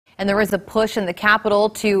And there is a push in the Capitol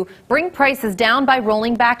to bring prices down by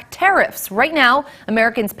rolling back tariffs. Right now,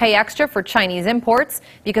 Americans pay extra for Chinese imports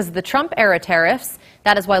because of the Trump-era tariffs.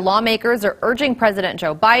 That is why lawmakers are urging President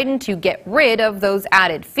Joe Biden to get rid of those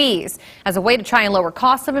added fees as a way to try and lower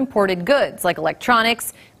costs of imported goods like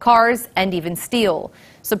electronics, cars, and even steel.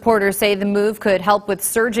 Supporters say the move could help with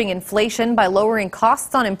surging inflation by lowering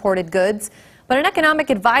costs on imported goods. But an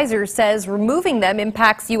economic advisor says removing them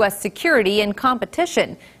impacts U.S. security and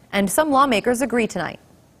competition. And some lawmakers agree tonight.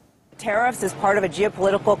 Tariffs is part of a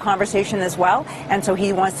geopolitical conversation as well, and so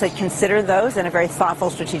he wants to consider those in a very thoughtful,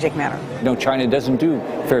 strategic manner. No, China doesn't do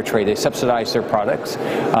fair trade. They subsidize their products,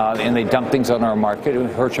 and they dump things on our market.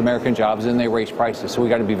 It hurts American jobs, and they raise prices. So we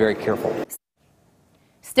got to be very careful.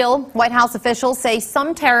 Still, White House officials say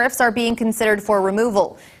some tariffs are being considered for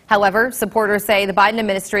removal. However, supporters say the Biden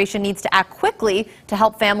administration needs to act quickly to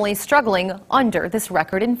help families struggling under this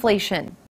record inflation.